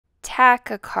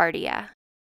Tachycardia,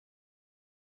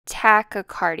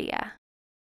 tachycardia,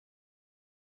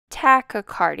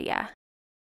 tachycardia.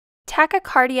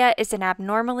 Tachycardia is an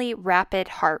abnormally rapid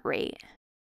heart rate.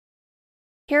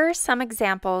 Here are some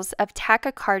examples of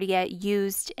tachycardia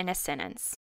used in a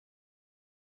sentence.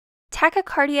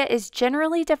 Tachycardia is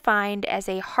generally defined as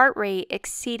a heart rate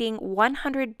exceeding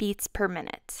 100 beats per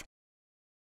minute.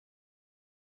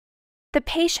 The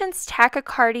patient's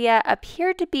tachycardia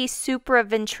appeared to be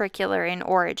supraventricular in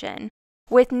origin,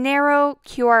 with narrow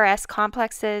QRS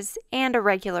complexes and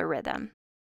irregular rhythm.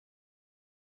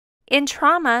 In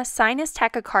trauma, sinus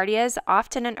tachycardia is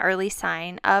often an early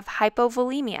sign of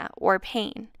hypovolemia or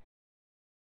pain.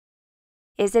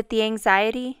 Is it the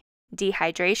anxiety,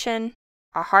 dehydration,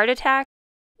 a heart attack,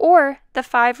 or the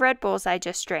 5 Red Bulls I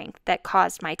just drank that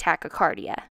caused my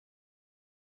tachycardia?